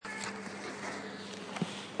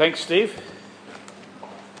Thanks, Steve.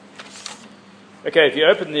 Okay, if you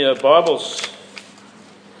open the Bibles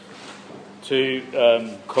to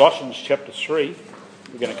Colossians chapter 3,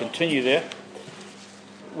 we're going to continue there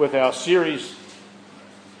with our series,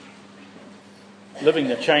 Living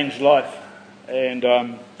the Changed Life. And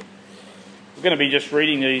we're going to be just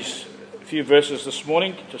reading these few verses this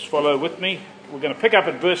morning. Just follow with me. We're going to pick up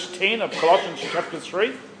at verse 10 of Colossians chapter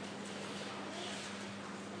 3.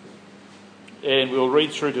 And we'll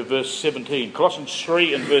read through to verse 17. Colossians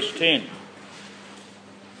 3 and verse 10.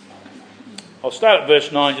 I'll start at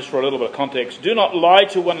verse 9 just for a little bit of context. Do not lie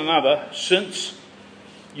to one another, since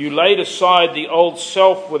you laid aside the old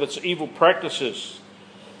self with its evil practices,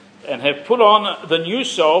 and have put on the new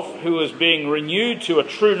self, who is being renewed to a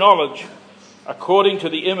true knowledge according to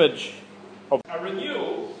the image of a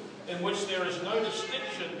renewal in which there is no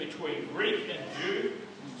distinction between Greek and Jew,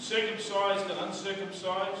 circumcised and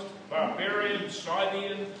uncircumcised, barbarian,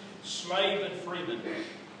 Scythian, slave and freeman.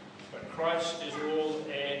 But Christ is all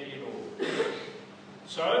and in all.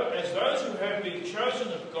 So, as those who have been chosen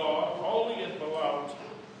of God, holy and beloved,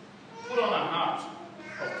 put on a heart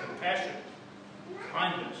of compassion,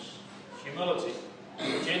 kindness, humility,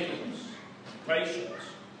 gentleness, patience,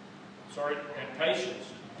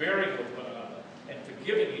 bearing with one another, and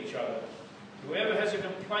forgiving each other. Whoever has a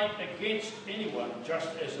complaint against anyone, just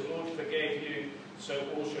as the Lord forgave you, so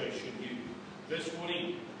also should you. Verse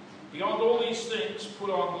 14. Beyond all these things,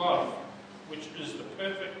 put on love, which is the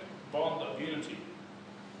perfect bond of unity.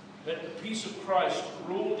 Let the peace of Christ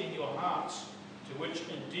rule in your hearts, to which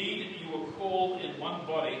indeed you were called in one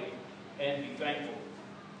body, and be thankful.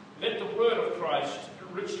 Let the word of Christ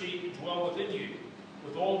richly dwell within you,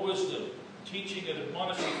 with all wisdom, teaching and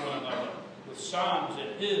admonishing one another, with psalms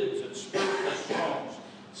and hymns and spiritual songs,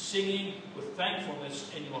 singing with thankfulness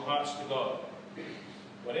in your hearts to God.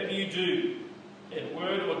 Whatever you do, in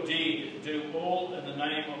word or deed, do all in the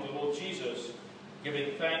name of the Lord Jesus,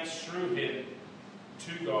 giving thanks through him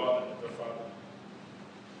to God the Father.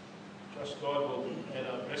 Trust God will add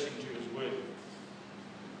a blessing to his word.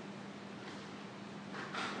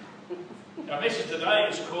 Our message today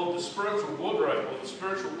is called the spiritual wardrobe, or the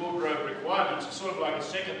spiritual wardrobe requirements. It's sort of like a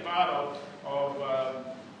second part of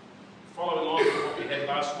following on from what we had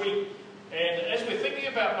last week. And as we're thinking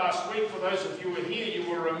about last week, for those of you who are here, you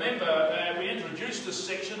will remember we introduced this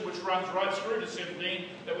section, which runs right through to 17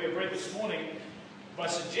 that we've read this morning, by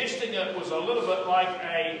suggesting it was a little bit like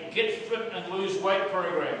a get fit and lose weight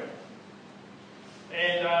program.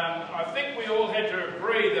 And I think we all had to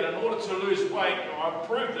agree that in order to lose weight, I've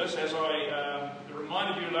proved this as I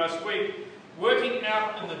reminded you last week, working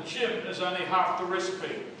out in the gym is only half the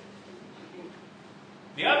recipe.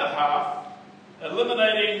 The other half,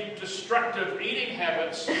 eliminating destructive eating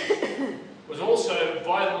habits, was also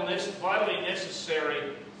vitally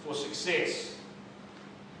necessary for success.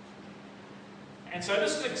 And so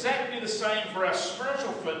this is exactly the same for our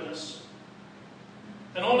spiritual fitness.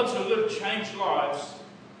 In order to live changed lives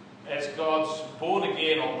as God's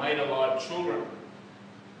born-again or made-alive children,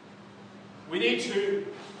 we need to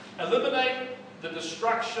eliminate the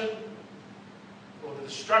destruction or the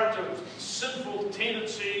destructive sinful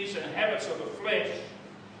tendencies and habits of the flesh.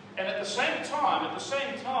 And at the same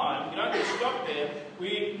time, we don't just stop there,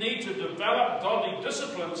 we need to develop godly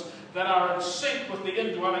disciplines that are in sync with the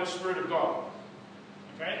indwelling Spirit of God.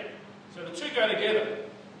 Okay? So the two go together.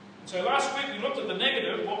 So last week we looked at the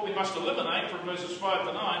negative, what we must eliminate from verses 5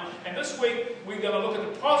 to 9, and this week we're going to look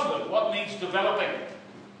at the positive, what needs developing.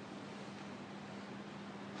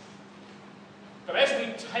 But as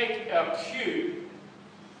we take our cue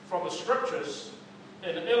from the scriptures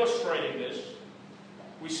in illustrating this,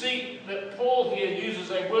 we see that Paul here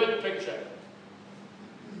uses a word picture.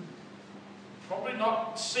 Probably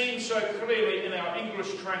not seen so clearly in our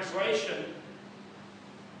English translation,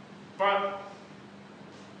 but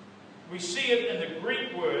we see it in the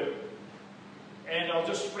Greek word, and I'll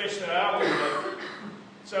just flesh that out a little bit.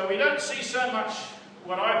 So we don't see so much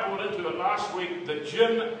what I brought into it last week, the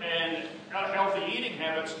gym and healthy eating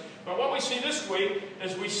habits, but what we see this week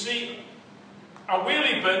is we see a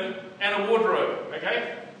wheelie bin and a wardrobe,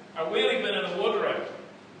 okay? A wheelie bin and a wardrobe.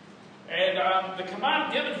 And the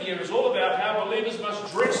command given here is all about how believers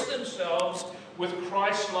must dress themselves with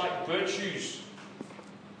Christ-like virtues.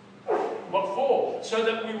 What for? So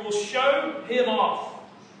that we will show him off.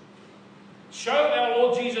 Show our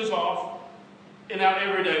Lord Jesus off in our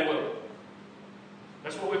everyday world.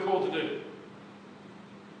 That's what we're called to do.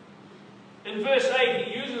 In verse 8,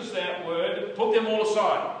 he uses that word, put them all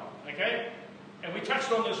aside. Okay? And we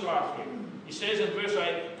touched on this last week. He says in verse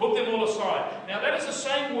 8, put them all aside. Now that is the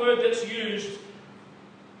same word that's used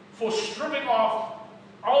for stripping off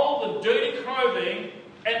old and dirty clothing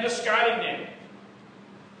and discarding them.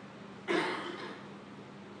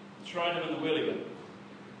 Throwing them in the wheelie bin.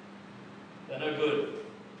 They're no good.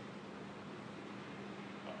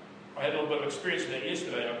 I had a little bit of experience with that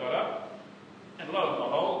yesterday. I got up, and lo and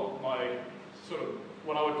behold, my sort of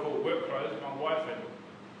what I would call work clothes, my wife had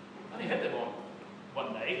only had them on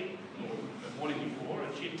one day, or the morning before,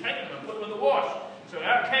 and she had taken them and put them in the wash. So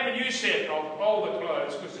out came a new set of older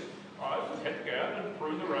clothes, because I had to go out and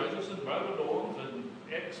prune the roses and mow the lawns and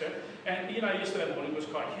etc. And yesterday morning was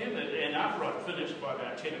quite humid, and after I'd finished by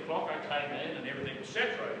about 10 o'clock, I came in and everything was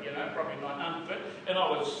saturated, probably not unfit, and I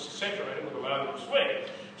was saturated with a load of sweat.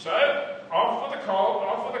 So off with the cold,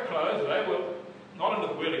 off with the clothes. They were not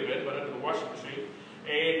into the wheelie bin, but into the washing machine.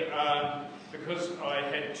 And because I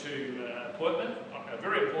had a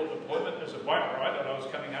very important appointment, as a bike ride that I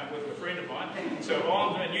was coming up with a friend of mine. So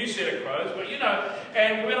on a new set of clothes, but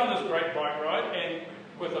and we went on this great bike ride, and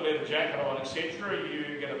with a leather jacket on, etc.,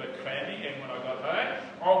 you get a bit clammy. And when I got home,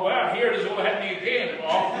 oh wow, here it is all happening again.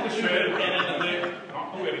 Off the shirt and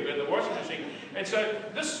into the washing machine. And so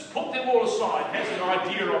this, put them all aside, has an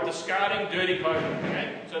idea of discarding dirty clothing.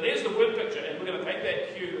 Okay? So there's the word picture, and we're going to take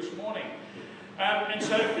that cue this morning.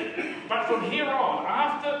 But from here on,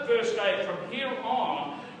 after verse 8, from here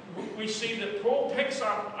on, we see that Paul picks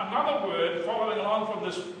up another word following along from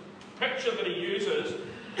this picture that he uses,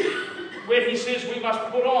 where he says we must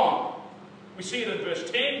put on. We see it in verse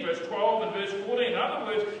 10, verse 12, and verse 14. In other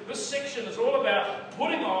words, this section is all about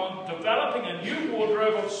putting on, developing a new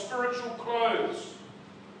wardrobe of spiritual clothes.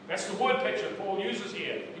 That's the word picture Paul uses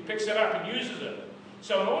here. He picks that up and uses it.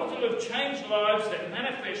 So in order to live changed lives that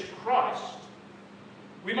manifest Christ,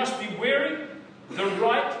 we must be wearing the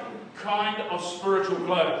right kind of spiritual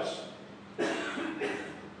clothes.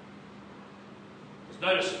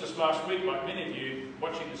 Noticed this last week, like many of you,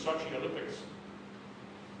 watching the Sochi Olympics,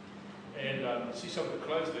 and see some of the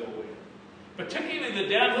clothes they all wear. Particularly the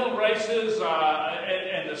downhill racers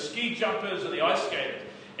and the ski jumpers and the ice skaters.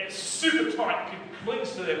 It's super tight, it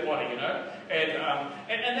clings to their body, and that,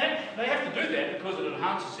 they have to do that because it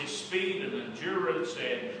enhances their speed and endurance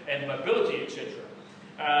and mobility, etc.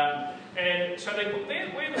 And so they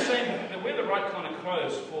wear the right kind of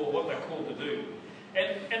clothes for what they're called to do.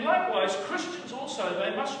 And likewise, Christians also,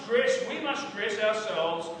 we must dress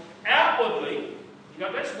ourselves outwardly. You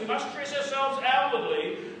got this? We must dress ourselves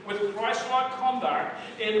outwardly with Christ-like conduct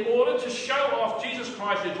in order to show off Jesus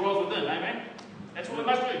Christ who dwells within. Amen? That's what we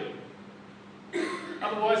must do.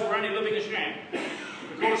 Otherwise, we're only living a sham.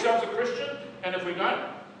 We call ourselves a Christian, and if we don't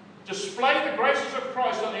display the graces of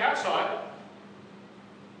Christ on the outside,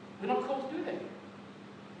 we're not called to do that.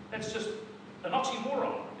 That's just an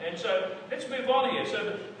oxymoron. And so let's move on here.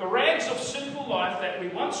 So the rags of sinful life that we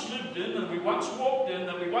once lived in, and we once walked in,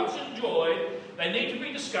 that we once enjoyed, they need to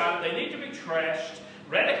be discarded, they need to be trashed.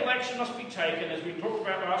 Radical action must be taken, as we talked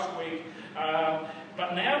about last week.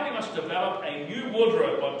 But now we must develop a new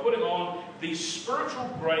wardrobe by putting on these spiritual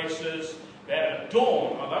graces that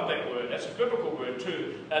adorn, I love that word, that's a biblical word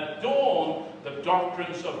too, adorn the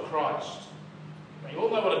doctrines of Christ. Now, you all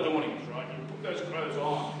know what adorning is, right? You put those clothes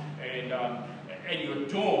on and you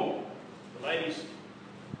adorn. The ladies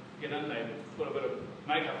get in, they put a bit of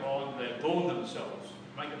makeup on, they adorn themselves,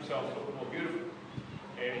 make themselves look more beautiful.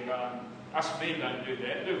 And us men don't do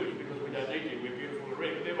that, do we? Because we don't need to, we're beautiful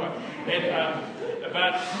already.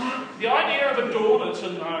 But the idea of adornance,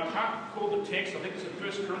 and I can't call the text, I think it's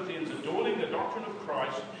in 1 Corinthians, adorning the doctrine of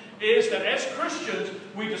Christ, is that as Christians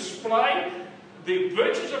we display the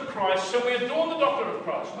virtues of Christ, so we adorn the doctrine of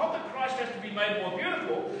Christ. Not that Christ has to be made more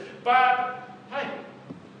beautiful, but, hey,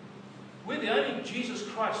 we're the only Jesus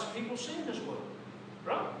Christ people see in this world,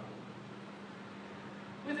 right?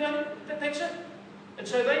 We're the only, that's it. And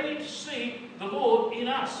so they need to see the Lord in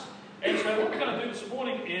us. And so what we're going to do this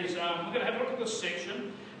morning is we're going to have a look at this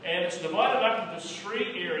section, and it's divided up into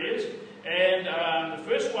 3 areas. And the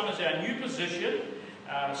first one is our new position.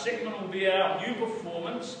 Second one will be our new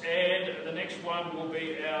performance, and the next one will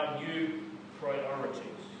be our new priorities.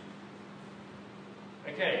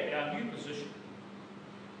 Okay, our new position.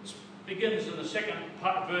 This begins in the second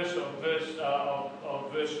verse of verse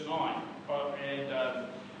 9,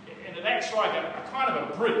 and it acts like a kind of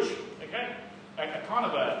a bridge. Okay, a kind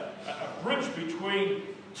of a bridge between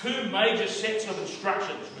 2 major sets of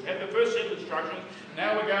instructions. We've had the first set of instructions.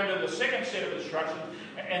 Now we're going to the second set of instructions.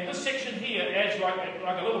 And this section here adds like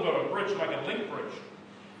a little bit of a bridge, like a link bridge.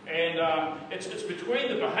 And it's between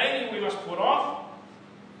the behaviour we must put off,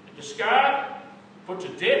 discard, put to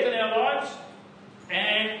death in our lives,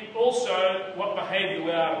 and also what behaviour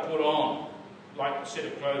we are to put on, like the set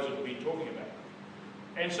of clothes that we've been talking about.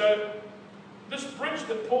 And so this bridge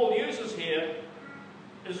that Paul uses here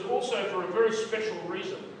is also for a very special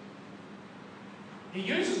reason. He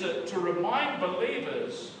uses it to remind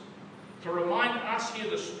believers, to remind us here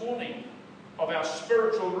this morning of our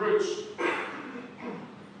spiritual roots.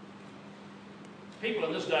 People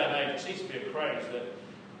in this day and age, it seems to be a craze that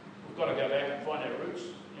we've got to go back and find our roots.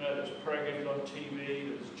 You know, there's programs on TV,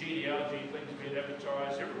 there's genealogy things being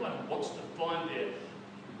advertised. Everyone wants to find their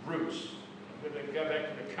roots, whether they go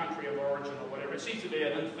back to the country of origin or whatever. It seems to be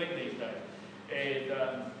an in thing these days.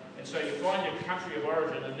 And so you find your country of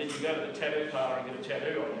origin and then you go to the tattoo parlor and get a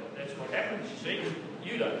tattoo on it. That's what happens, you see.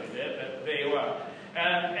 You don't do that, but there you are.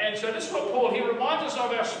 And so this is what Paul, he reminds us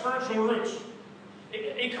of our spiritual roots.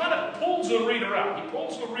 He kind of pulls the reader up. He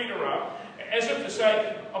pulls the reader up as if to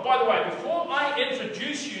say, oh, by the way, before I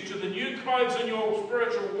introduce you to the new clothes in your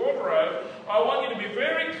spiritual wardrobe, I want you to be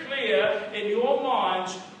very clear in your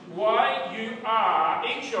minds why you are,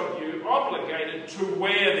 each of you, obligated to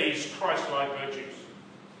wear these Christ-like virtues.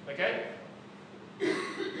 Okay?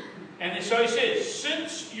 And so he says,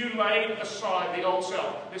 since you laid aside the old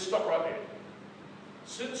self. Let's stop right there.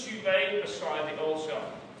 Since you laid aside the old self.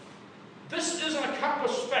 This is an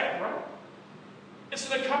accomplished fact, right? It's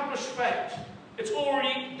an accomplished fact. It's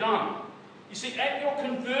already done. You see, at your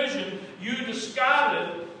conversion, you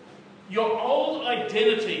discarded your old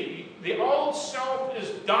identity. The old self is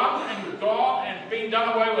done and gone and been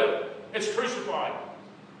done away with. It's crucified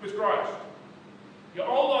with Christ. Your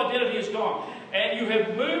old identity is gone. And you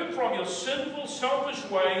have moved from your sinful, selfish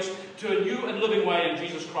ways to a new and living way in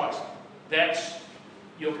Jesus Christ. That's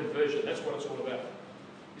your conversion. That's what it's all about.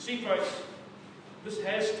 You see, folks, this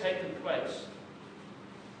has taken place.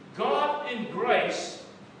 God in grace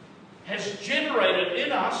has generated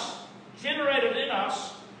in us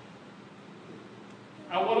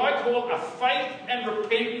what I call a faith and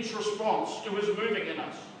repentance response to His moving in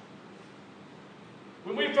us.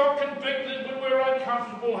 When we felt convicted, when we were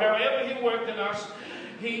uncomfortable, however He worked in us,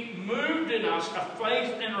 He moved in us a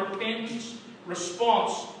faith and repentance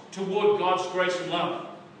response toward God's grace and love.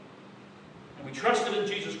 And we trusted in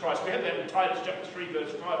Jesus Christ. We have that in Titus chapter 3,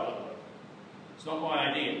 verse 5, by the way. It's not my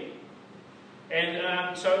idea.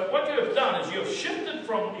 And so what you have done is you have shifted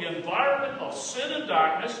from the environment of sin and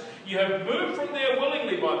darkness. You have moved from there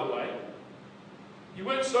willingly, by the way. You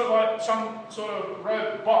weren't sort of like some sort of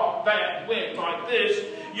robot that went like this.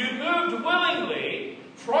 You moved willingly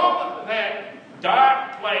from that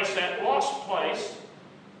dark place, that lost place.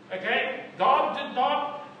 Okay? God did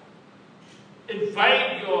not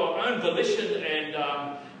invade your own volition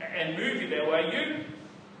and move you that way. You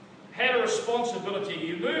had a responsibility.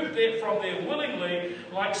 You moved there from there willingly,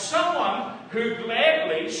 like someone who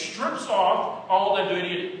gladly strips off all their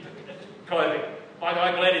dirty clothing. Like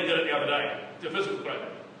I gladly did it the other day, the physical clothing.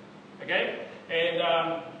 Okay?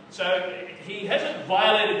 And so He hasn't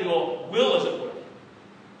violated your will, as it were.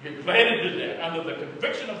 You gladly did that under the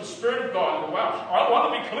conviction of the Spirit of God. And, wow, I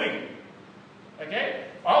want to be clean. Okay?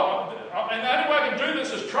 And the only way I can do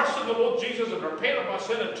this is trust in the Lord Jesus and repent of my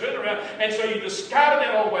sin and turn around. And so you discarded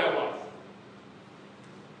that old way of life.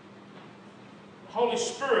 Holy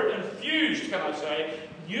Spirit infused, can I say,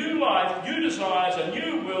 new life, new desires, a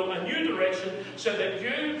new will, a new direction, so that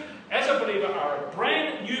you, as a believer, are a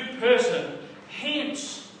brand new person.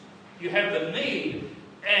 Hence, you have the need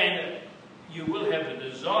and you will have the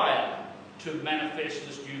desire to manifest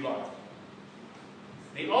this new life.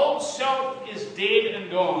 The old self is dead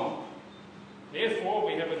and gone. Therefore,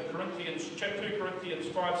 we have in Corinthians, chapter 2 Corinthians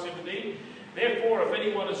 5:17, therefore, if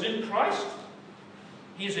anyone is in Christ,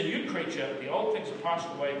 he is a new creature. The old things have passed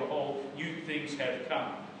away. Behold, new things have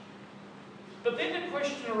come. But then the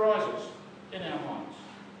question arises in our minds.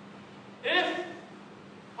 If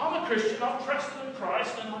I'm a Christian, I've trusted in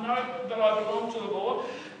Christ, and I know that I belong to the Lord,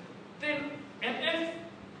 then, and if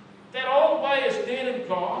that old way is dead and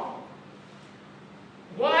gone,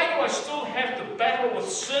 why do I still have to battle with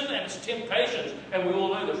sin and its temptations? And we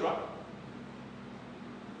all know this, right?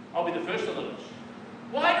 I'll be the first on the list.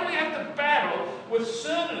 Why do we have to battle with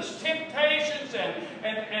sin and its temptations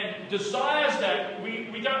and desires that we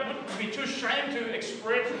wouldn't be too ashamed to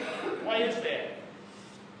express? Why is that?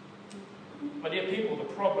 My dear people, the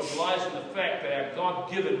problem lies in the fact that our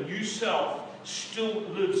God-given new self still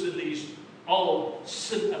lives in these old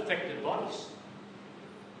sin-affected bodies.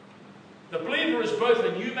 The believer is both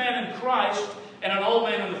a new man in Christ and an old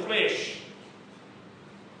man in the flesh.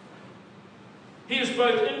 He is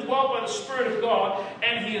both indwelt by the Spirit of God,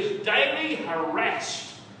 and he is daily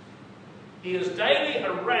harassed. He is daily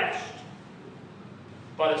harassed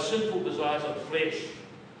by the sinful desires of the flesh.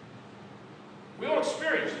 We all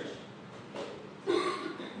experience this.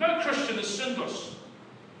 No Christian is sinless.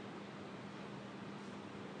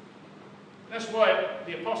 That's why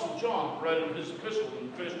the Apostle John wrote in his epistle in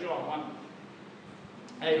 1 John 1,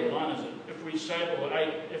 8 or 9, is it? If we say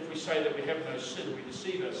that we have no sin, we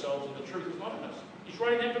deceive ourselves and the truth is not in us. He's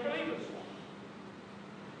writing that to believers.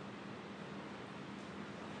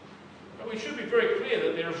 But we should be very clear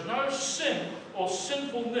that there is no sin or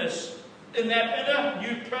sinfulness in that inner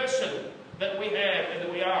new person that we have and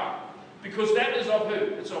that we are. Because that is of who?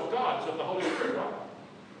 It's of God. It's of the Holy Spirit, right?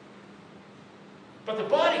 But the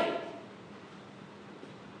body,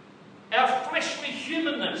 our fleshly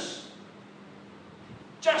humanness,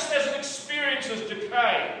 just as it experiences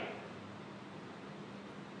decay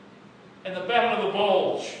and the battle of the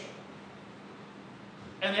bulge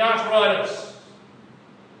and the arthritis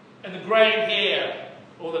and the greying hair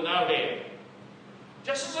or the no hair,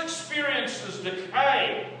 just as it experiences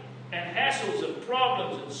decay and hassles and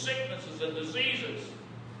problems and sicknesses and diseases,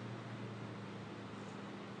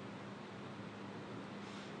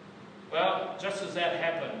 well, just as that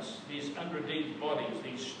happens, these unredeemed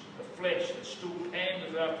bodies, the flesh that still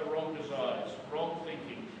panders after wrong desires, wrong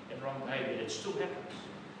thinking, and wrong behavior, it still happens.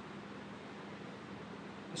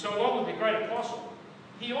 And so along with the great apostle,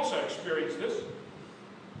 he also experienced this.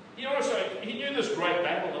 He knew this great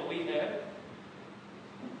battle that we have,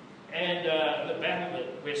 and the battle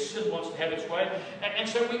where sin wants to have its way. And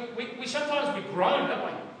so we sometimes we groan, don't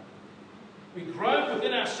we? We groan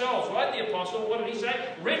within ourselves, like the apostle. What did he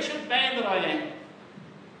say? Wretched man that I am.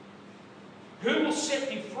 Who will set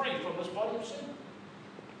me free from this body of sin?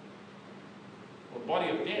 Or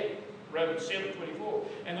body of death. Romans 7:24.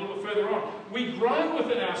 And a little bit further on. We groan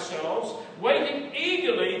within ourselves, waiting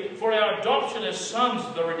eagerly for our adoption as sons,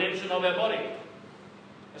 the redemption of our body.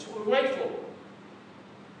 That's what we wait for.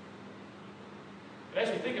 But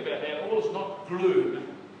as we think about that, all is not gloom,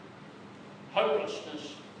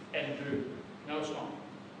 hopelessness, and doom. No, it's not.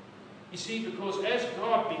 You see, because as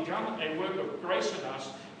God begun a work of grace in us,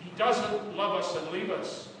 He doesn't love us and leave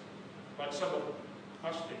us like some of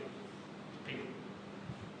us do. People.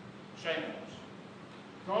 Shame on us.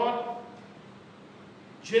 God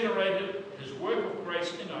generated His work of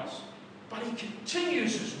grace in us, but He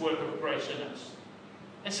continues His work of grace in us.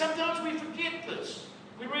 And sometimes we forget this.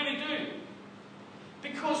 We really do.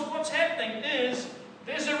 Because what's happening is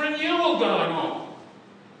there's a renewal going on.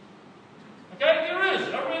 Okay,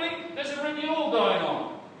 there's a renewal going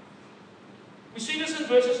on. We see this in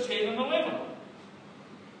verses 10 and 11.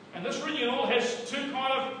 And this renewal has two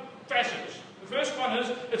kind of facets. The first one is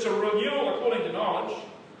it's a renewal according to knowledge.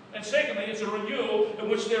 And secondly, it's a renewal in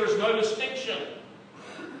which there is no distinction.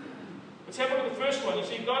 Let's have a look at the first one. You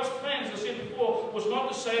see, God's plan, as I said before, was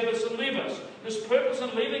not to save us and leave us. His purpose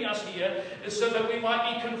in leaving us here is so that we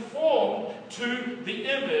might be conformed to the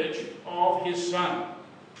image of His Son.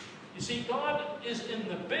 You see, God is in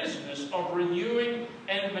the business of renewing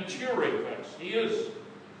and maturing us. He is.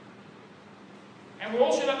 And we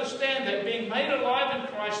all should understand that being made alive in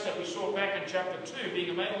Christ, that we saw back in chapter 2,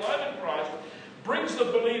 being made alive in Christ, brings the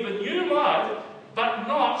believer new life, but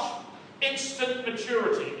not instant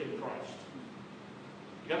maturity in Christ.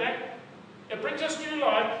 You got that? It brings us new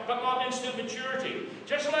life, but not instant maturity.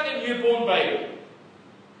 Just like a newborn baby.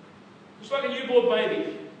 Just like a newborn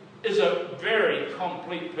baby is a very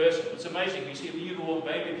complete person. It's amazing. You see a newborn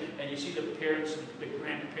baby and you see the parents and the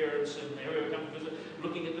grandparents and whoever come to visit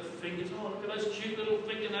looking at the fingers. Oh, look at those cute little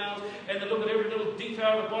fingernails. And they look at every little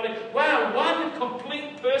detail of the body. Wow, one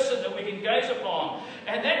complete person that we can gaze upon.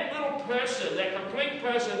 And that little person, that complete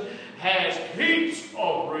person, has heaps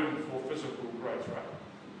of room for physical growth, right?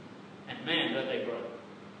 And man, don't they grow.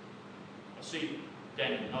 I see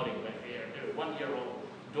Daniel nodding back there. Her 1-year-old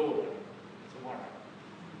daughter tomorrow.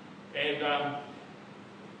 And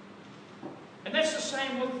that's the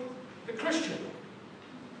same with the Christian.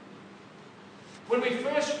 When we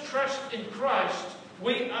first trust in Christ,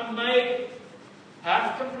 we are made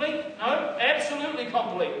half complete. No, absolutely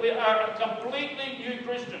complete. We are a completely new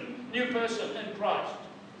Christian, new person in Christ.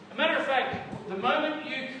 As a matter of fact, the moment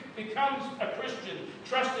you become a Christian,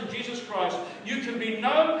 trust in Jesus Christ, you can be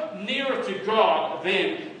no nearer to God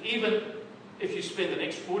than even if you spend the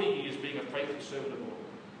next 40 years being a faithful servant of the Lord.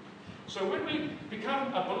 So when we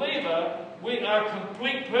become a believer, we are a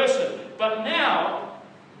complete person. But now,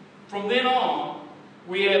 from then on,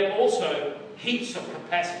 we have also heaps of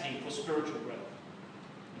capacity for spiritual growth.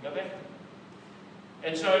 You got that?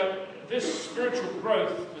 And so this spiritual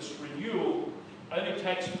growth, this renewal, only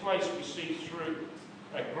takes place, we see, through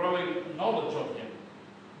a growing knowledge of Him.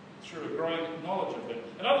 Through a growing knowledge of Him.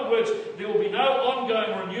 In other words, there will be no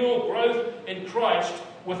ongoing renewal growth in Christ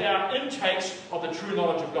without intakes of the true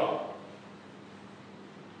knowledge of God.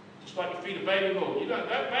 Just like you feed a baby milk.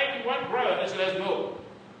 That baby won't grow unless it has milk.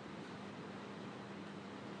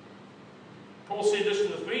 Paul said this to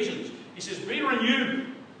the Ephesians. He says, be renewed.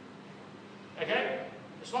 Okay?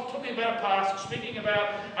 It's not talking about a past. It's speaking about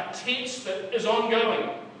a tense that is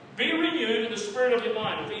ongoing. Be renewed in the spirit of your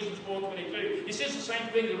mind. Ephesians 4:22. He says the same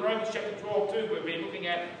thing in Romans chapter 12 too, we've been looking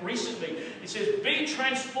at recently. He says, be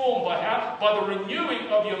transformed by how? By the renewing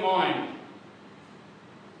of your mind.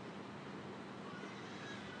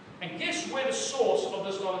 And guess where the source of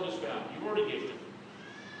this knowledge is found? You've already guessed it.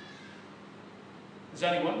 There's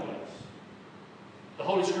only one place. The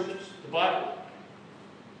Holy Scriptures, the Bible.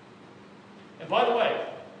 And by the way,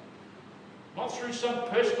 not through some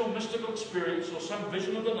personal mystical experience or some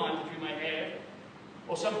vision of the night that you may have,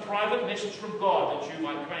 or some private message from God that you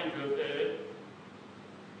might claim to have heard.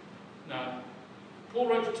 No. Paul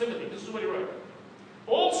wrote to Timothy, this is what he wrote.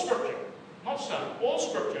 All Scripture, not some, all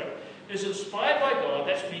Scripture is inspired by God,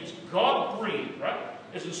 that means God-breathed, right?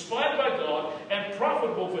 Is inspired by God and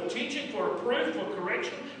profitable for teaching, for reproof, for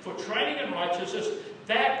correction, for training in righteousness,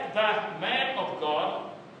 that the man of God,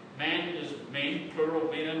 man is men,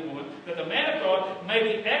 plural, men and women, that the man of God may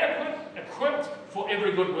be adequate, equipped for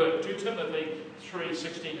every good work. 2 Timothy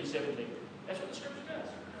 3:16 and 17. That's what the Scripture does.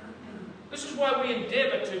 This is why we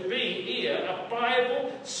endeavour to be here a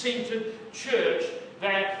Bible-centered church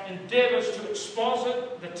that endeavours to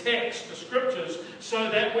exposit the text, the Scriptures, so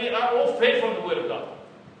that we are all fed from the Word of God.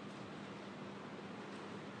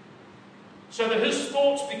 So that His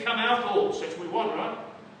thoughts become our thoughts. That's what we want, right?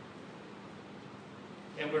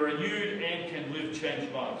 And we're renewed and can live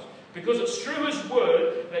changed lives. Because it's through His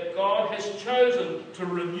Word that God has chosen to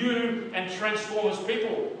renew and transform His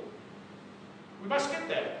people. We must get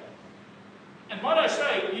that. And might I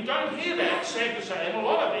say, you don't hear that, sad to say, in a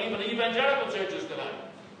lot of even evangelical churches today.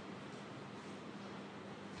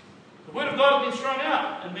 The Word of God has been thrown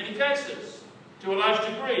out in many cases, to a large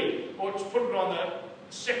degree, or it's put it on the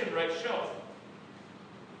second-rate shelf.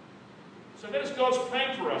 So that is God's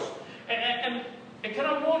plan for us. And can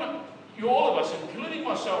I warn you, all of us, including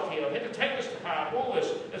myself here, I've had to take this to heart. All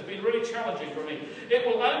this has been really challenging for me. It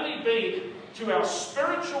will only be to our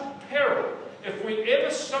spiritual peril if we ever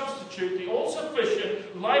substitute the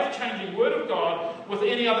all-sufficient, life-changing Word of God with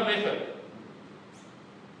any other method.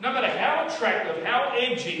 No matter how attractive, how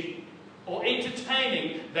edgy, or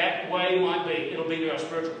entertaining that way might be, it'll be to our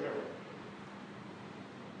spiritual peril.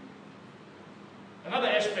 Another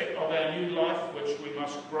aspect of our new life, which we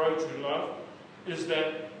must grow to love, is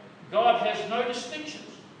that God has no distinctions.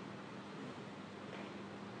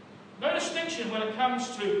 No distinction when it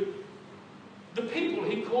comes to the people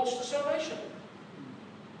He calls to salvation.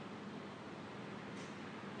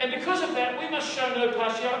 And because of that, we must show no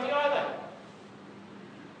partiality either.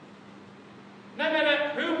 No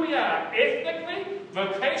matter who we are, ethnically,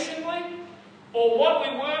 vocationally, or what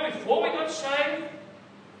we were before we got saved,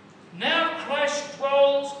 now Christ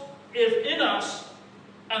dwells in us,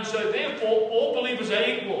 and so therefore all believers are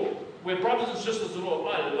equal. We're brothers and sisters in the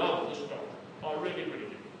Lord. I love this doctrine. I really, really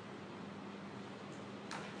do.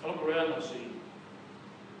 I look around and I see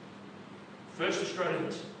first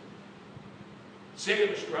Australians,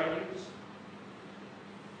 second Australians,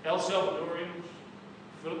 El Salvadorians,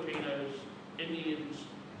 Filipinos, Indians,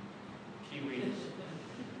 Kiwis,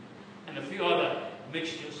 and a few other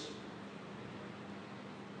mixtures.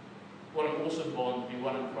 What an awesome bond to be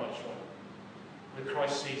one in Christ, right? Where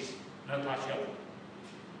Christ sees no partiality.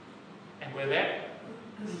 And where that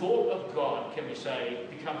thought of God, can we say,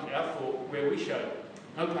 becomes our thought, where we show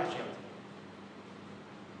no partiality.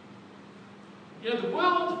 You know, the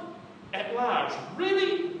world at large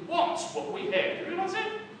really wants what we have. Do you realise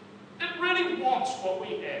that? It really wants what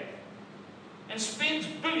we have. And spends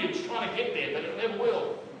billions trying to get there, but it never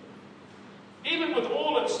will. Even with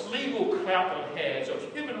all its legal clout that it has,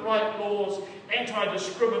 of human rights laws,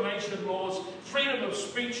 anti-discrimination laws, freedom of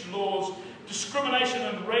speech laws, discrimination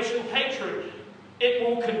and racial hatred, it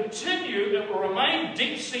will continue, it will remain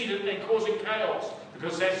deep-seated and causing chaos,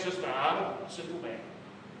 because that's just the heart of a simple man.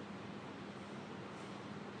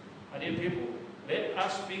 My dear people, let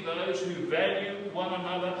us be those who value one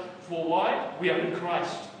another, for why? We are in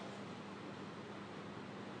Christ.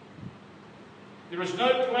 There is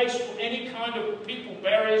no place for any kind of people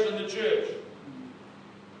barriers in the church.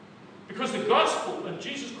 Because the gospel in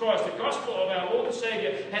Jesus Christ, the gospel of our Lord and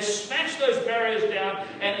Saviour, has smashed those barriers down,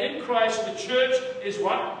 and in Christ the church is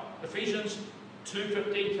what? Ephesians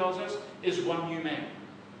 2:15 tells us, is one new man.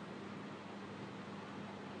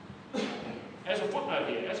 As a footnote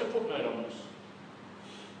here, as a footnote on this,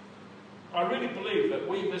 I really believe that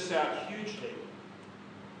we miss out hugely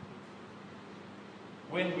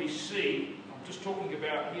when we see, I'm just talking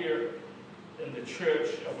about here in the Church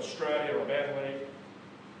of Australia or of Adelaide,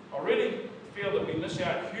 I really feel that we miss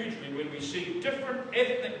out hugely when we see different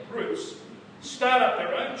ethnic groups start up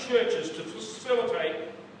their own churches to facilitate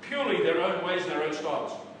purely their own ways and their own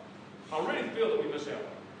styles. I really feel that we miss out.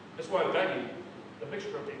 That's why I value the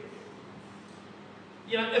mixture of people.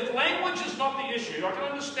 You know, if language is not the issue, I can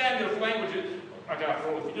understand that if language is... Okay, after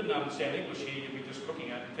all, if you didn't understand English here, you'd be just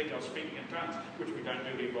looking at it and think I was speaking in tongues, which we don't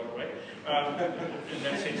do here, by the way, in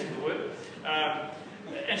that sense of the word.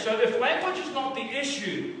 And so if language is not the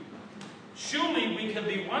issue, surely we can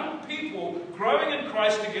be one people growing in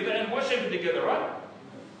Christ together and worshiping together, right?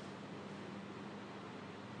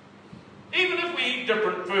 Even if we eat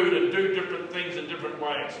different food and do different things in different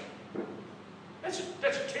ways. That's a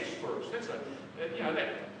test for us. That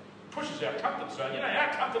pushes our comfort zone. You know,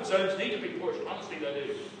 our comfort zones need to be pushed. Honestly, they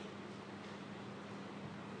do.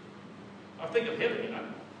 I think of heaven, you know.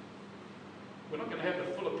 We're not going to have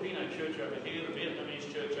the Filipino church over here, the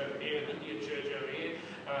Vietnamese church over here, the Indian church over here,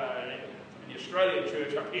 and the Australian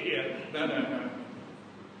church up here. No.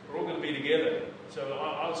 We're all going to be together. So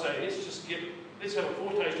I'll say, let's have a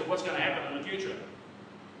foretaste of what's going to happen in the future.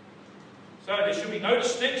 So there should be no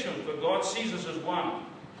distinction, for God sees us as one.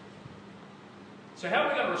 So how are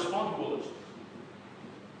we going to respond to all this?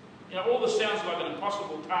 You know, all this sounds like an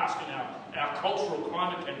impossible task in our cultural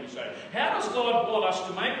climate, can we say. How does God want us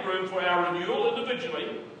to make room for our renewal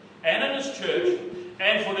individually and in His church,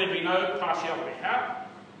 and for there to be no partiality? How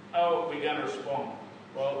are we going to respond?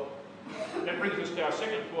 Well, that brings us to our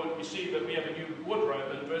second point. We see that we have a new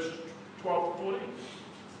wardrobe in verses 12 to 14.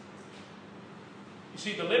 You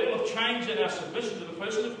see, the level of change in our submission to the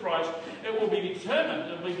person of Christ, it will be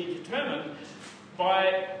determined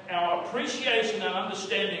by our appreciation and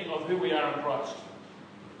understanding of who we are in Christ.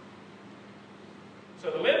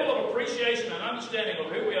 So the level of appreciation and understanding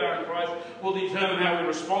of who we are in Christ will determine how we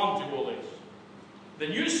respond to all this. The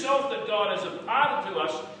new self that God has imparted to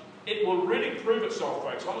us, it will really prove itself,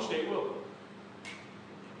 folks. Honestly, it will.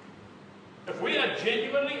 If we are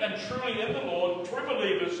genuinely and truly in the Lord, true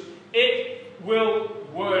believers, it will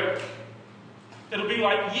work. It'll be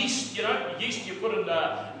like yeast, you know. Yeast you put in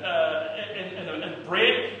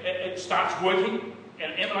bread, it starts working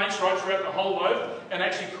and emanates right throughout the whole loaf and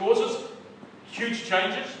actually causes huge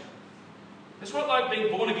changes. That's what like being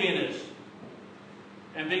born again is.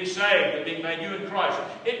 And being saved and being made new in Christ.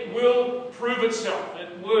 It will prove itself.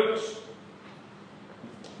 It works.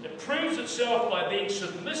 It proves itself by being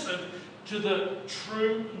submissive to the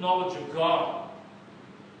true knowledge of God.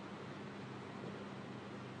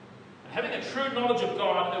 And having a true knowledge of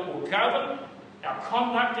God that will govern our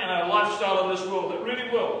conduct and our lifestyle in this world. It really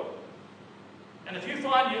will. And if you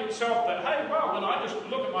find yourself that, hey, well, when I just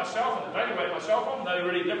look at myself and evaluate myself, I'm no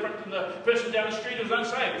really different from the person down the street who's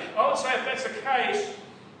unsaved. I would say if that's the case,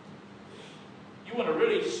 you want to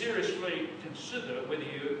really seriously consider whether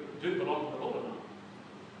you do belong to the Lord or not.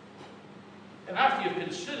 And after you've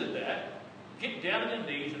considered that, get down on your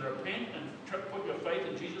knees and repent and put your faith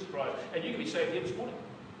in Jesus Christ. And you can be saved here this morning.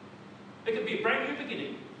 It can be a brand new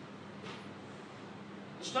beginning.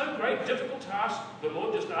 It's no great difficult task. The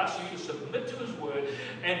Lord just asks you to submit to His Word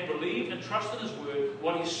and believe and trust in His Word,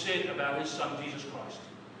 what He said about His Son, Jesus Christ.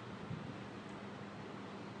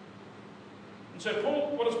 And so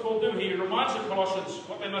what does Paul do here? He reminds the Colossians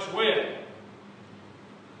what they must wear.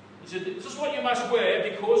 He said, this is what you must wear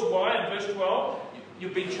because why? In verse 12,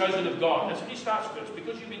 you've been chosen of God. That's what he starts with.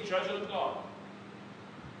 Because you've been chosen of God.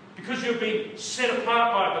 Because you've been set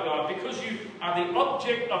apart by God. Because you are the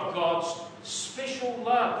object of God's special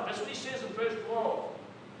love. That's what he says in verse 12.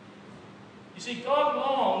 You see, God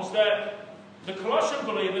longs that the Colossian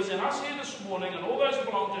believers and us here this morning and all those who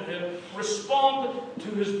belong to Him respond to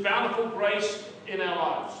His bountiful grace in our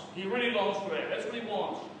lives. He really longs for that. That's what He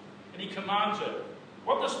wants. And He commands it.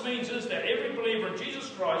 What this means is that every believer in Jesus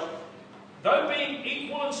Christ, though being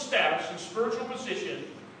equal in status and spiritual position,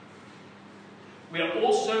 we are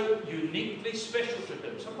also uniquely special to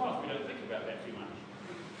Him. Sometimes we don't think about that too much.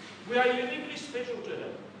 We are uniquely special to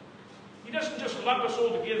Him. He doesn't just lump us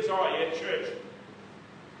all together and say, oh yeah, church.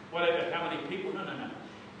 Whatever, how many people? No.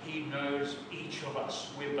 He knows each of us.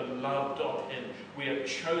 We're beloved of Him. We are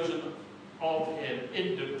chosen of Him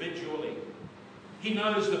individually. He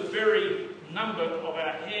knows the very number of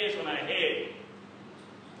our hairs on our head.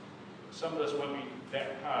 Some of us won't be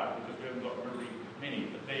that hard because we haven't got very many,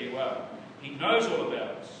 but there you are. He knows all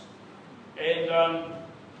about us. And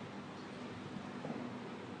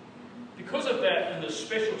because of that, in this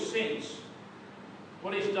special sense,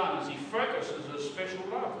 what He's done is He focuses His special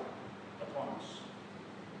love upon us.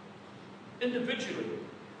 Individually.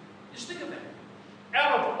 Just think of that.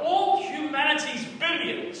 Out of all humanity's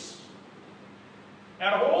billions,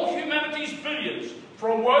 Out of all humanity's billions,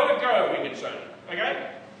 from woe to go, we could say, okay?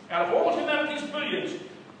 Out of all humanity's billions,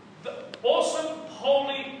 the awesome,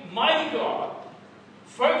 holy, mighty God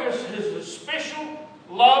focuses his special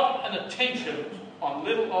love and attention on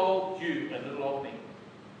little old you and little old me. And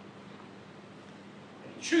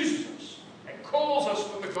he chooses us and calls us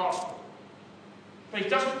with the gospel. But he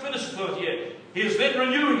doesn't finish with it yet. He is then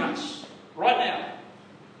renewing us right now.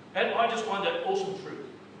 And I just find that awesome truth,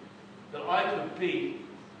 that I could be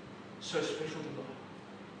so special to God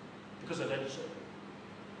because I don't deserve it.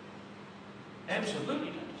 Absolutely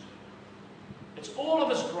don't deserve it. It's all of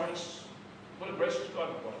his grace. What a gracious God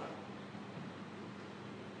we've got.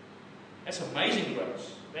 That's amazing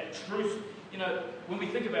grace. That truth, you know, when we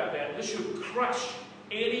think about that, this should crush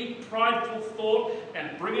any prideful thought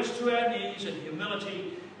and bring us to our knees in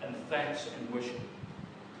humility and thanks and worship.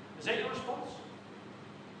 Is that your response?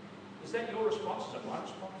 Is that your response? Is that my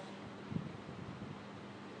response?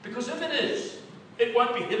 Because if it is, it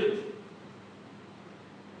won't be hidden.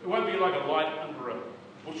 It won't be like a light under a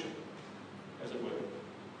bushel, as it were.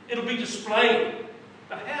 It'll be displayed.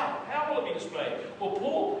 But how? How will it be displayed? Well,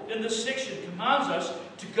 Paul, in this section, commands us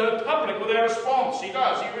to go public with our response. He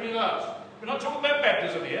does. He really does. We're not talking about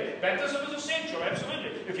baptism here. Baptism is essential,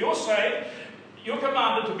 absolutely. If you're saved, you're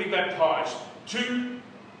commanded to be baptized, to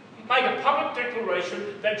make a public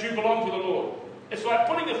declaration that you belong to the Lord. It's like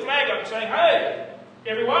putting the flag up and saying, hey,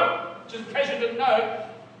 everyone, just in case you didn't know,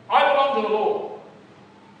 I belong to the Lord.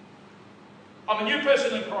 I'm a new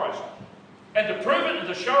person in Christ. And to prove it and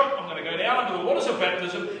to show it, I'm going to go down into the waters of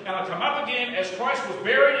baptism and I'll come up again as Christ was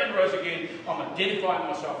buried and rose again. I'm identifying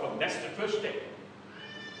myself with him. That's the first step.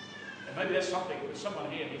 And maybe that's something that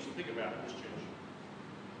someone here needs to think about in this church.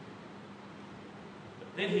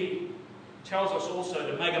 But then he tells us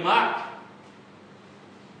also to make a mark.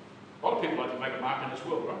 A lot of people like to make a mark in this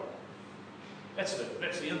world, right? That's the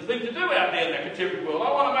in thing to do out there in that contemporary world.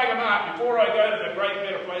 I want to make a mark before I go to the great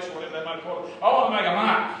better place or whatever they might call it. I want to make a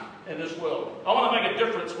mark in this world. I want to make a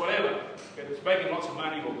difference, whatever. If it's making lots of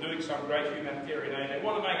money or doing some great humanitarian aid, they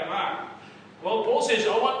want to make a mark. Well, Paul says,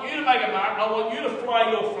 I want you to make a mark. I want you to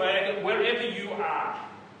fly your flag wherever you are.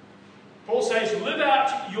 Paul says, live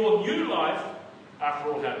out your new life.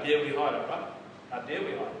 After all, how dare we hide it, right? How dare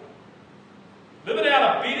we hide it? Live it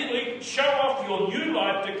out obediently. Show off your new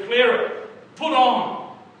life. Declare it. Put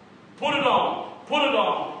on. Put it on. Put it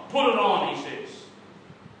on. Put it on, he says.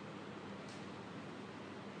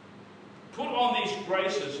 Put on these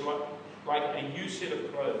graces like a new set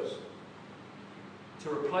of clothes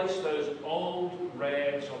to replace those old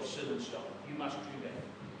rags of sin and stuff. You must do that.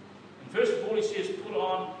 And first of all, he says, put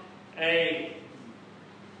on a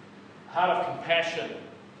heart of compassion.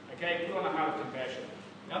 Okay, put on a heart of compassion.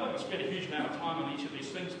 Now, I'm not going to spend a huge amount of time on each of these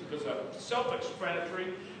things because they're self-explanatory,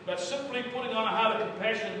 but simply putting on a heart of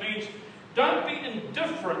compassion means don't be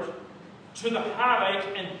indifferent to the heartache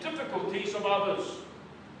and difficulties of others.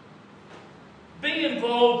 Be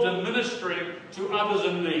involved in ministering to others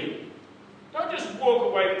in need. Don't just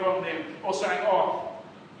walk away from them or say, oh,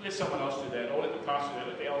 let someone else do that, or let the pastor do that,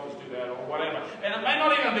 let the elders do that, or whatever. And it may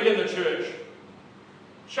not even be in the church.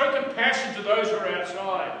 Show compassion to those who are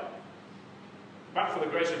outside. But for the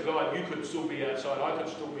grace of God, you could still be outside. I could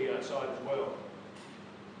still be outside as well.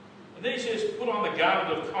 And then he says, put on the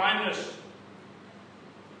garment of kindness.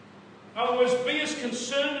 In other words, be as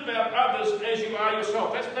concerned about others as you are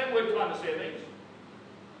yourself. That's what that word kindness there means.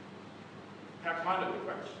 How kind are we,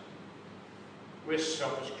 folks? We're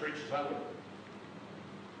selfish creatures, aren't we?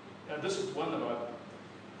 Now, this is one that I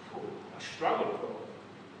struggle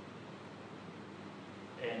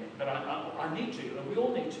with. But I need to, and we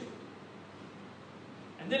all need to.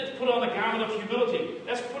 And then it's put on the garment of humility.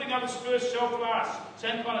 That's putting up its first self-last.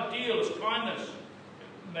 Same kind of deal as kindness.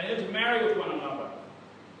 They need to marry with one another.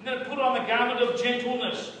 And then put on the garment of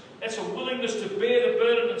gentleness. That's a willingness to bear the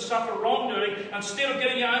burden and suffer wrongdoing instead of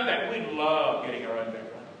getting our own back. We love getting our own back, right?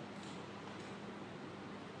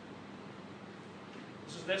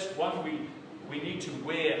 That's one we need to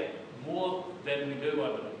wear more than we do, I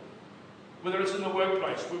believe. Whether it's in the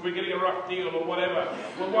workplace, where we're getting a rough deal or whatever.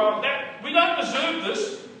 Well, we don't deserve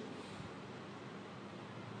this.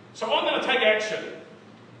 So I'm going to take action.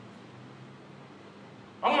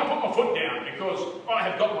 I'm going to put my foot down because I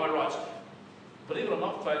have got my rights. Believe it or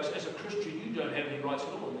not, folks, as a Christian, you don't have any rights at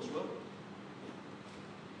all in this world.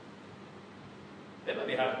 That may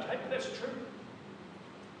be hard to take, but that's true.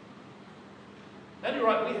 The only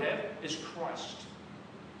right we have is Christ.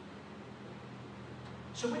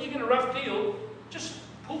 So when you get a rough deal, just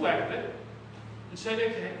pull back a bit and say,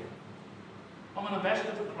 okay, I'm an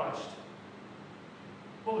ambassador for Christ.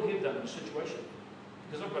 What would he have done in this situation?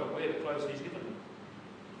 Because I've got to wear the clothes he's given me.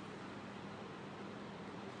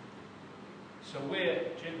 So wear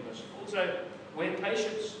gentleness. Also, wear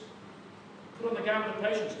patience. Put on the garment of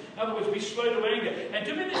patience. In other words, be slow to anger. And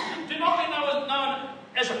do not be known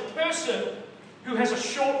as a person who has a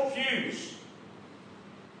short fuse.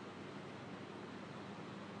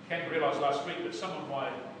 I came to realise last week that some of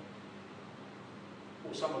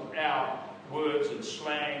our words and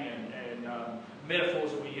slang and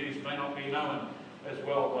metaphors that we use may not be known as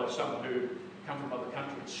well by some who come from other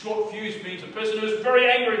countries. Short fuse means a person who is very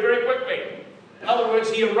angry very quickly. In other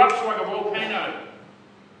words, he erupts like a volcano.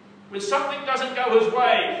 When something doesn't go his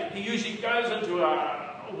way, he usually goes into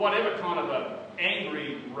whatever kind of an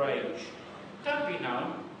angry rage. Don't be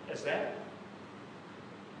known as that.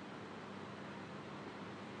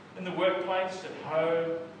 In the workplace, at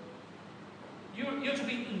home, you're to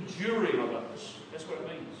be enduring of others. That's what it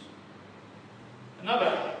means.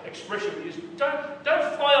 Another expression we use, don't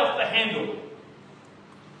fly off the handle.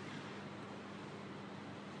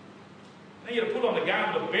 Now you're to put on the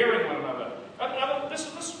garment of bearing one another.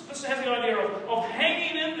 This has the idea of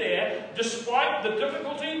hanging in there despite the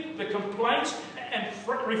difficulty, the complaints, and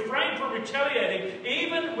refrain from retaliating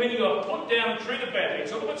even when you are put down and treated badly.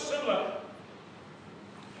 It's a little bit similar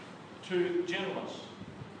to gentleness.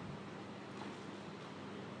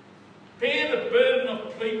 Bear the burden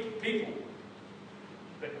of people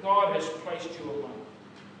that God has placed you among.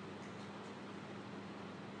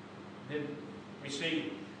 Then we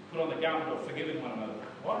see, put on the garment of forgiving one another.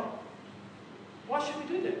 Why? Why should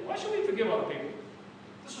we do that? Why should we forgive other people?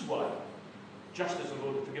 This is why. Just as the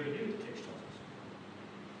Lord has forgiven you, the text tells us.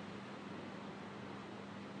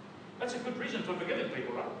 That's a good reason for forgiving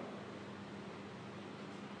people, right?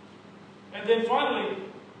 And then finally,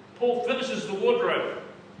 Paul finishes the wardrobe.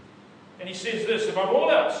 And he says this, above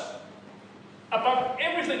all else, above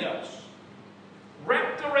everything else,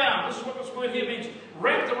 wrapped around, this is what this word here means,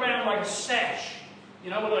 wrapped around like a sash. You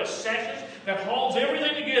know, one of those sashes that holds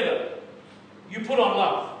everything together. You put on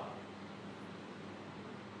love,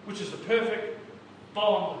 which is the perfect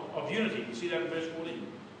bond of unity. You see that in verse 14.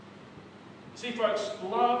 See, folks,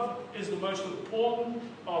 love is the most important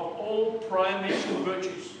of all prior mentioned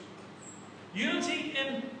virtues. Unity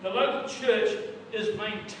in the local church is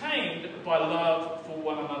maintained by love for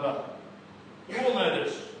one another. We all know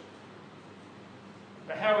this,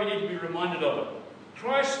 but how we need to be reminded of it.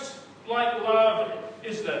 Christ-like love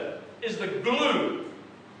is the glue.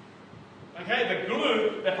 Okay, the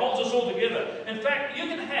glue that holds us all together. In fact, you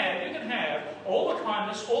can have all the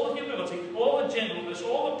kindness, all the humility, all the gentleness,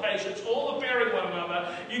 all the patience, all the bearing one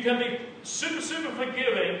another. You can be super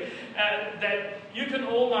forgiving that you can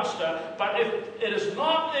all muster. But if it is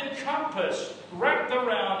not encompassed, wrapped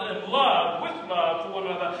around in love, with love for one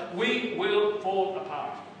another, we will fall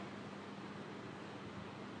apart.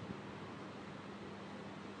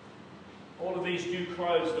 All of these new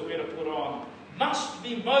clothes that we're to put on must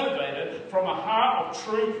be motivated from a heart of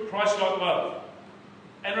true Christ-like love.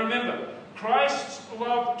 And remember, Christ's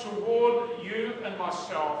love toward you and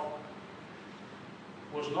myself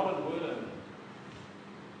was not in word only.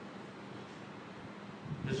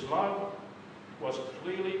 His love was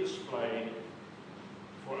clearly displayed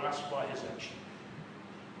for us by his action,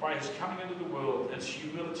 by his coming into the world, his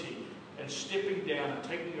humility, and stepping down and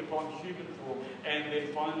taking upon human form, and then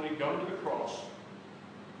finally going to the cross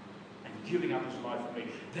and giving up his life for me.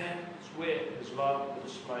 That's where his love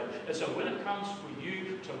was displayed. And so when it comes for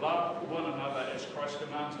you to love one another as Christ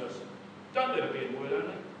commands us, don't let it be in word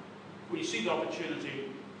only. When you see the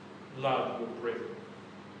opportunity, love your brethren.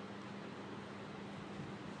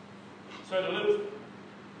 So to live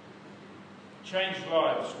changed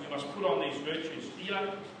lives, we must put on these virtues. You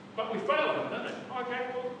know, but we fail at them, don't we? Okay,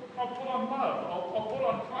 well, I'll put on love. I'll put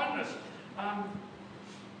on kindness.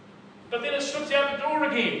 But then it slips out the door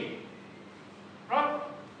again. Right?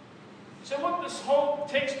 So what this whole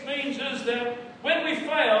text means is that when we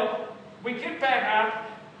fail, we get back up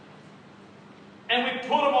and we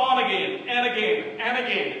put them on again, and again, and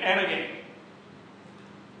again, and again.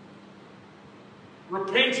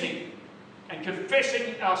 Repenting and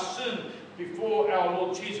confessing our sin before our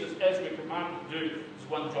Lord Jesus, as we're commanded to do, is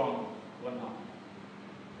 1 John 1:9.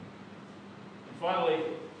 And finally,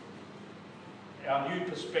 our new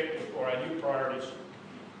perspective, or our new priorities.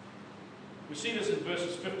 We see this in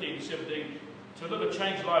verses 15 to 17. To live a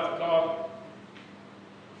changed life, God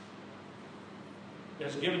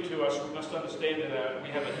has given to us. We must understand that we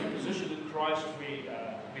have a new position in Christ. We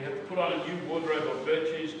have to put on a new wardrobe of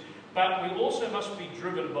virtues. But we also must be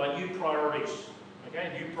driven by new priorities.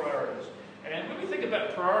 Okay, new priorities. And when we think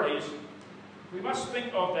about priorities, we must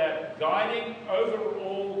think of that guiding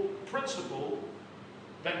overall principle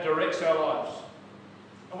that directs our lives.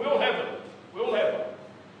 And we all have them. We all have them.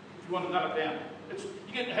 If you want to nail it down.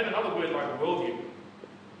 You can have another word like a worldview.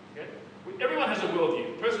 Okay? Everyone has a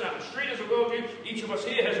worldview. The person out the street has a worldview. Each of us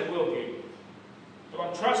here has a worldview. But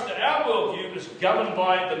I trust that our worldview is governed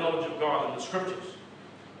by the knowledge of God and the Scriptures.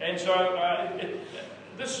 And so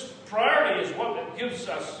this priority is what gives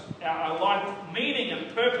us our life meaning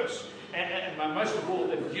and purpose. And most of all,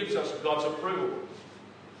 it gives us God's approval.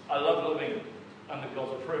 I love living under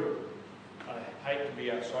God's approval. I hate to be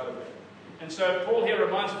outside of it. And so Paul here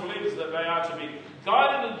reminds believers that they are to be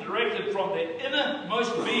guided and directed from their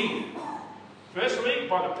innermost being. Firstly,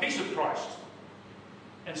 by the peace of Christ.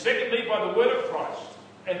 And secondly, by the word of Christ.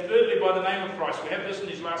 And thirdly, by the name of Christ. We have this in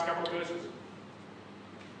these last couple of verses.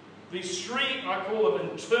 These three, I call them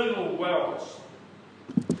internal wells.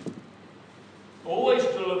 Always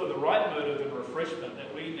deliver the right motive and refreshment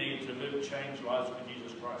that we need to live changed lives with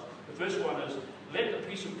Jesus Christ. The first one is, let the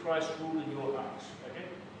peace of Christ rule in your hearts. Okay?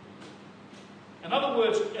 In other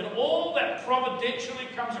words, in all that providentially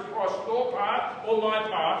comes across your path or my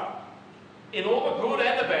path, in all the good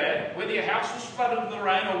and the bad, whether your house was flooded in the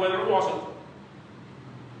rain or whether it wasn't,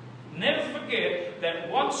 never forget that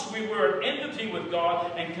once we were an enmity with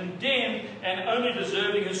God and condemned and only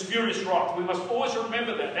deserving His furious wrath. We must always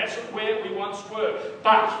remember that. That's where we once were.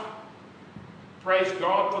 But, praise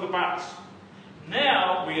God for the buts.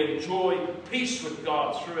 Now we enjoy peace with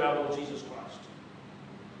God through our Lord Jesus Christ.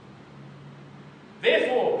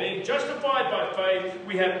 Therefore, being justified by faith,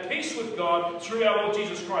 we have peace with God through our Lord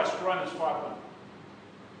Jesus Christ. Romans 5:1.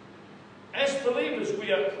 As believers,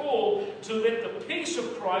 we are called to let the peace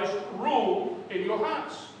of Christ rule in your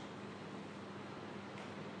hearts.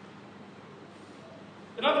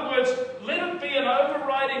 In other words, let it be an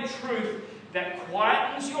overriding truth that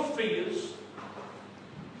quietens your fears,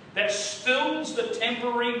 that stills the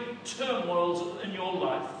temporary turmoils in your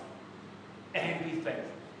life, and be thankful.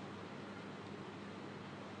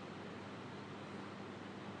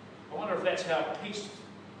 I wonder if that's how peace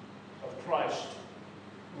of Christ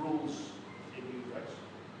rules in you, guys.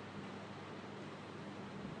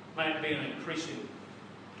 May it be an increasing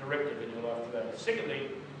directive in your life today.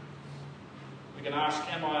 Secondly, we can ask,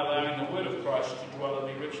 am I allowing the word of Christ to dwell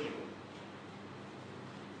in me richly?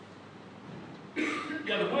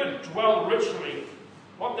 The word dwell richly,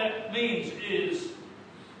 what that means is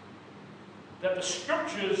that the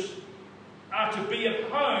Scriptures are to be at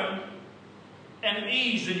home and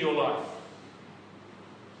ease in your life.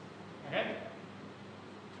 Okay?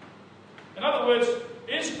 In other words,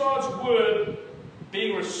 is God's word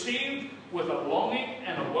being received with a longing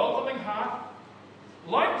and a welcoming heart,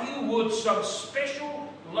 like you would some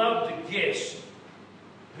special loved guest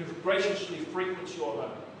who graciously frequents your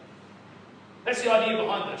home? That's the idea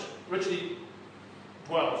behind this. Richly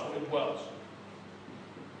dwells, or it dwells.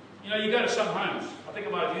 You know, you go to some homes. I think I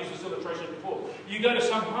might have used this illustration before. You go to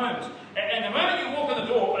some homes, and the moment you walk in the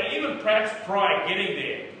door, or even perhaps prior getting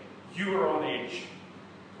there, you are on edge.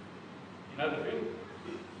 You know the feeling?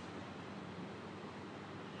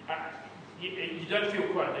 You don't feel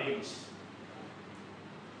quite at ease.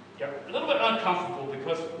 You're a little bit uncomfortable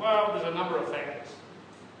because, well, there's a number of factors.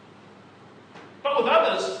 But with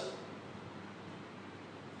others,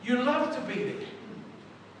 you love to be there.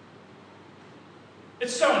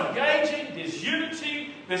 It's so engaging, there's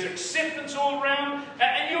unity, there's acceptance all around,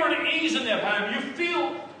 and you're at ease in that home. You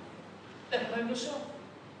feel at home yourself.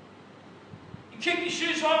 You kick your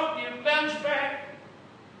shoes off, you lounge back.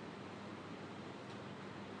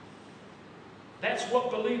 That's what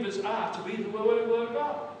believers are, to be the Word of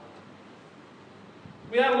God.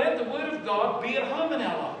 We are to let the Word of God be at home in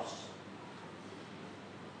our lives.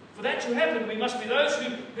 For that to happen, we must be those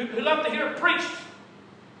who love to hear it preached.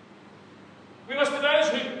 We must be those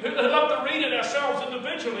who love to read it ourselves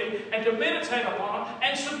individually and to meditate upon it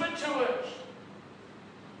and submit to it.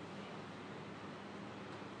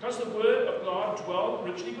 Does the Word of God dwell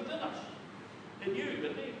richly within us? In you,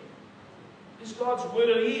 in me? Is God's Word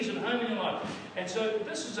at ease and home in your life? And so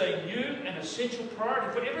this is a new and essential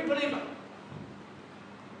priority for every believer.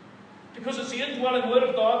 Because it's the indwelling Word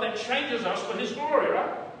of God that changes us for His glory,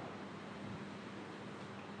 right?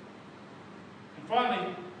 And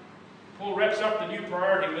finally, Paul wraps up the new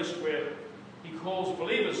priority list where he calls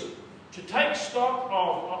believers to take stock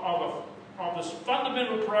of this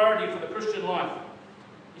fundamental priority for the Christian life.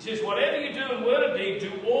 He says, whatever you do in word or deed,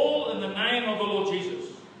 do all in the name of the Lord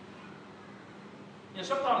Jesus. You know,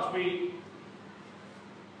 sometimes we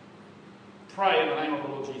pray in the name of the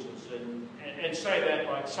Lord Jesus and say that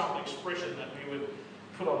by some expression that we would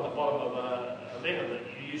put on the bottom of a letter that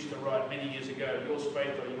you used to write many years ago, yours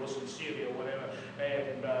faithfully, yours sincerely, or whatever,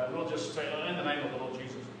 and we'll just say, in the name of the Lord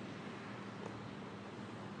Jesus.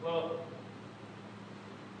 Well,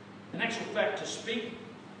 In actual fact, to speak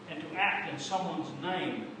and to act in someone's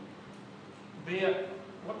name,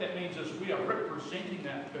 what that means is we are representing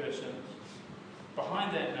that person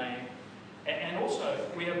behind that name, and also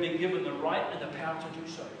we have been given the right and the power to do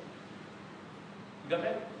so. You got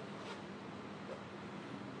that?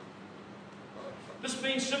 This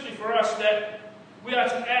means simply for us that we are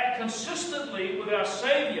to act consistently with our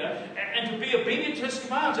Saviour and to be obedient to His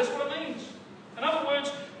commands. That's what it means. In other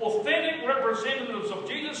words, authentic representatives of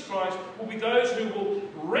Jesus Christ will be those who will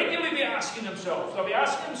regularly be asking themselves. They'll be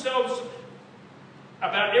asking themselves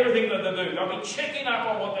about everything that they do. They'll be checking up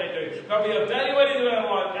on what they do. They'll be evaluating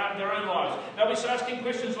their own lives. They'll be asking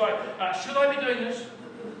questions like, should I be doing this?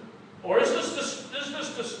 Or is this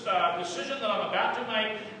decision that I'm about to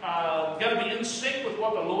make going to be in sync with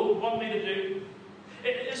what the Lord would want me to do?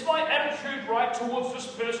 Is my attitude right towards this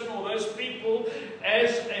person or those people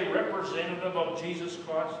as a representative of Jesus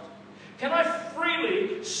Christ? Can I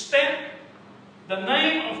freely stamp the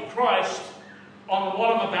name of Christ on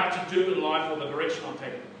what I'm about to do in life or the direction I'm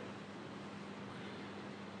taking?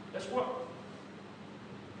 That's what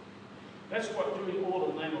doing all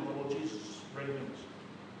in the name of the Lord Jesus really means.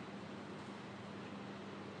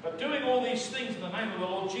 But doing all these things in the name of the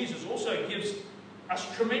Lord Jesus also gives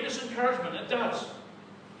us tremendous encouragement. It does.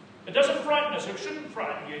 It doesn't frighten us. It shouldn't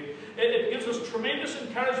frighten you. It gives us tremendous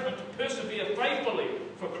encouragement to persevere faithfully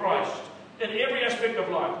for Christ in every aspect of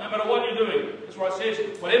life, no matter what you're doing. That's why it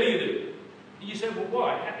says, whatever you do. And you say, well,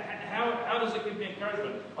 why? How does it give me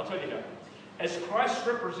encouragement? I'll tell you how. As Christ's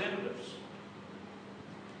representatives,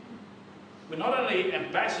 we're not only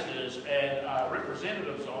ambassadors and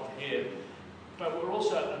representatives of Him, but we're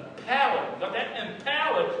also empowered. We've got that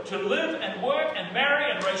empowered to live and work and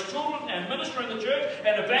marry and raise children and minister in the church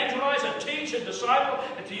and evangelize and teach and disciple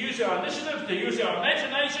and to use our initiative, to use our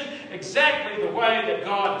imagination exactly the way that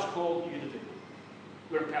God has called you to do.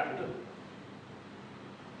 We're empowered to do it.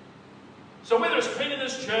 So whether it's cleaning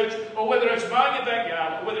this church, or whether it's mowing your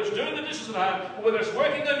backyard, or whether it's doing the dishes at home, or whether it's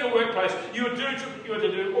working in your workplace, you are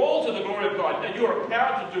to do all to the glory of God, and you are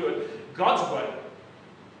empowered to do it God's way,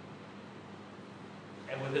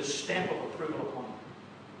 and with His stamp of approval upon it.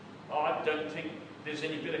 Oh, I don't think there's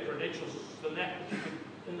any better credentials than that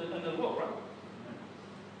in the world, right?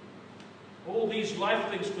 All these life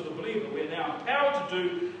things for the believer we are now empowered to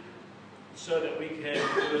do so that we can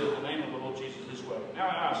do it in the name of the Lord Jesus His way. Now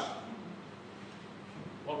I ask,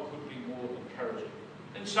 what could be more encouraging?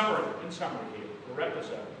 In summary here, to wrap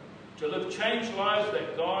this up, to live changed lives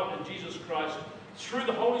that God and Jesus Christ, through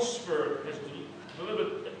the Holy Spirit, has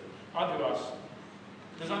delivered unto us.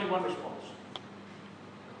 There's only one response.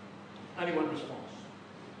 Only one response.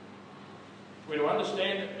 We're to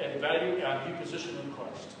understand and value our new position in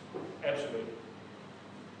Christ. Absolutely.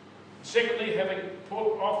 Secondly, having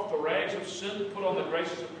put off the rags of sin, put on the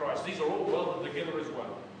graces of Christ. These are all welded together as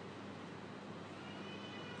well.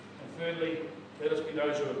 Thirdly, let us be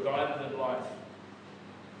those who are guided in life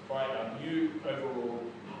by our new overall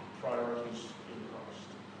priorities in Christ.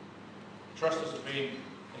 Trust us as being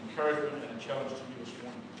encouragement and a challenge to you this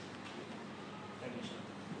morning.